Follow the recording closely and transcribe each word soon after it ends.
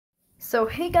So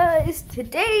hey guys,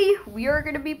 today we are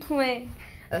gonna be playing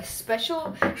a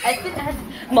special FNF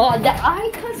mod that I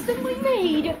customly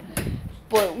made.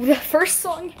 But the first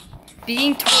song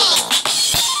being told.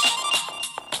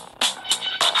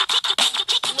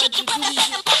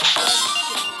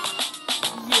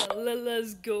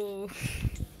 Let's go.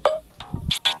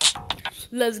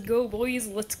 Let's go, boys.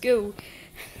 Let's go.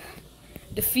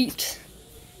 Defeat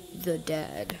the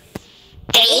dad.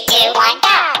 3, 2, 1,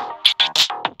 go!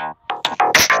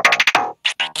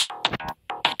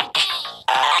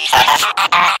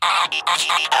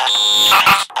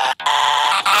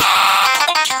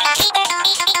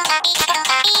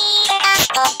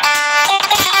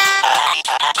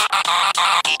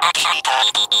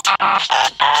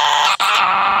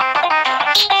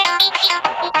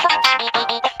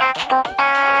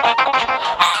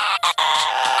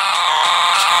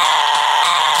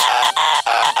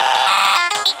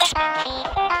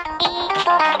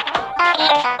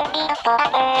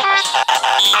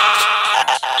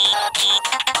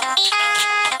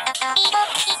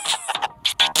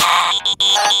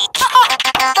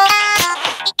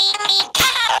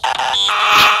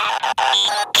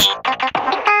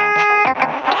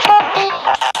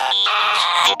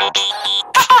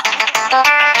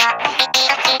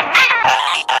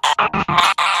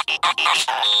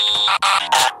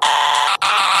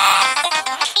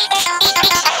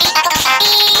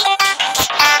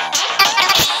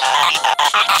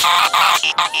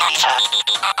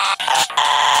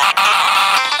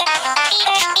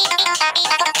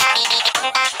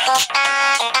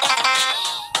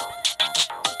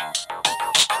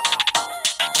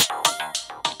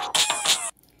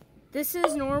 This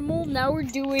is normal. Now we're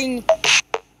doing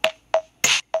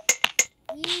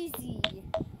easy.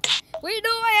 Wait, no,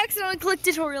 I accidentally clicked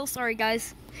tutorial. Sorry,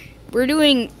 guys. We're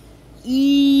doing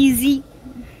easy.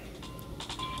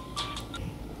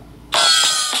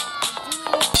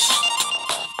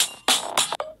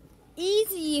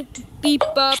 Easy. Beep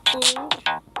bop boom.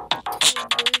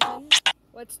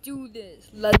 Let's do this.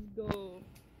 Let's go.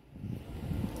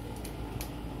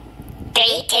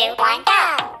 3, 2, 1,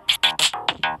 go!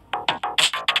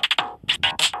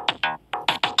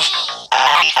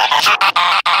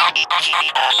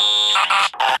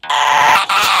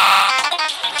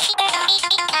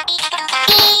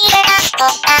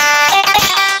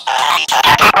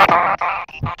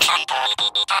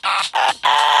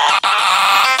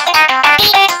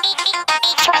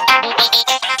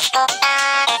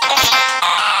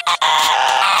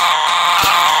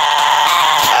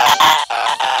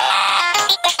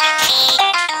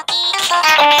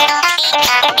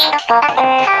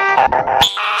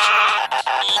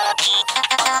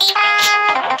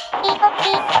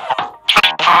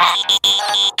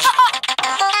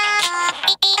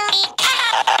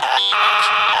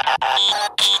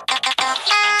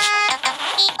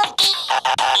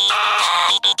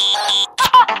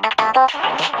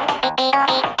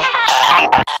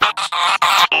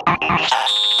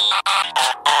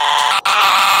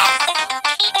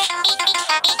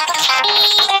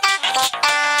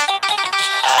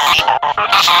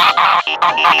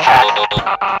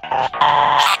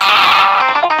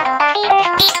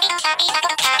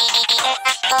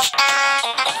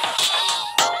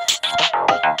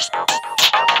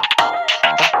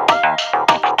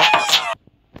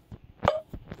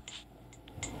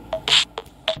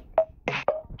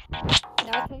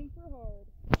 Nothing for hard.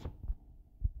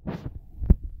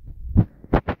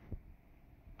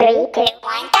 3, 2,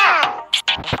 1, go!